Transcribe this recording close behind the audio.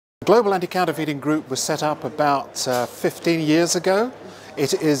Global Anti-Counterfeiting Group was set up about 15 years ago.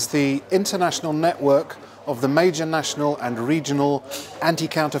 It is the international network of the major national and regional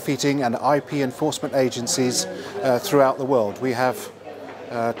anti-counterfeiting and IP enforcement agencies throughout the world. We have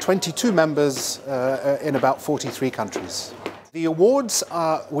 22 members in about 43 countries. The awards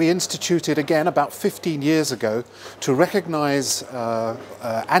we instituted again about 15 years ago to recognize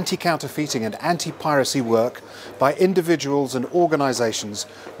anti-counterfeiting and anti-piracy work by individuals and organizations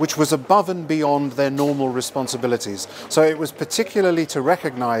which was above and beyond their normal responsibilities. So it was particularly to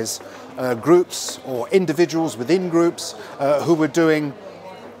recognize groups or individuals within groups who were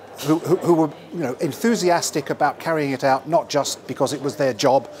enthusiastic about carrying it out, not just because it was their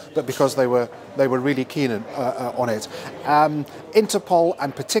job, but because they were really keen on it. Interpol,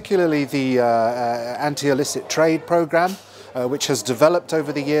 and particularly the anti-illicit trade program, which has developed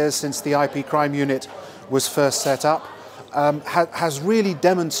over the years since the IP crime unit was first set up, has really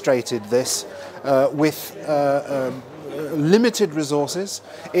demonstrated this with limited resources.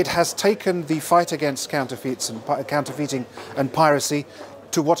 It has taken the fight against counterfeiting and piracy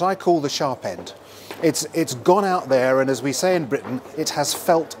to what I call the sharp end. It's gone out there, and as we say in Britain, it has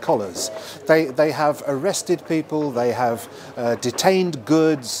felt collars. They have arrested people, they have detained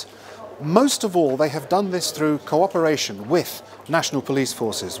goods. Most of all, they have done this through cooperation with national police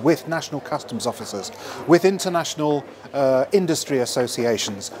forces, with national customs officers, with international industry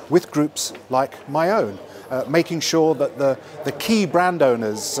associations, with groups like my own. Making sure that the key brand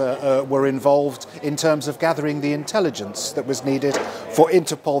owners were involved in terms of gathering the intelligence that was needed for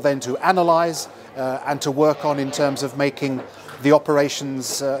Interpol then to analyse and to work on in terms of making the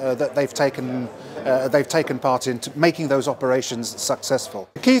operations that they've taken part in, making those operations successful.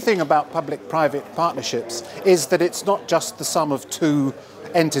 The key thing about public-private partnerships is that it's not just the sum of two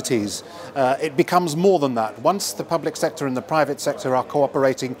entities. It becomes more than that. Once the public sector and the private sector are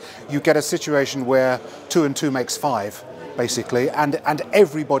cooperating, you get a situation where 2 and 2 makes 5, basically, and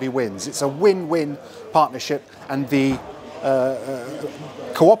everybody wins. It's a win-win partnership, and the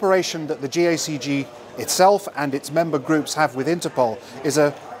cooperation that the GACG itself and its member groups have with Interpol is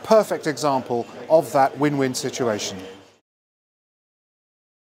a perfect example of that win-win situation.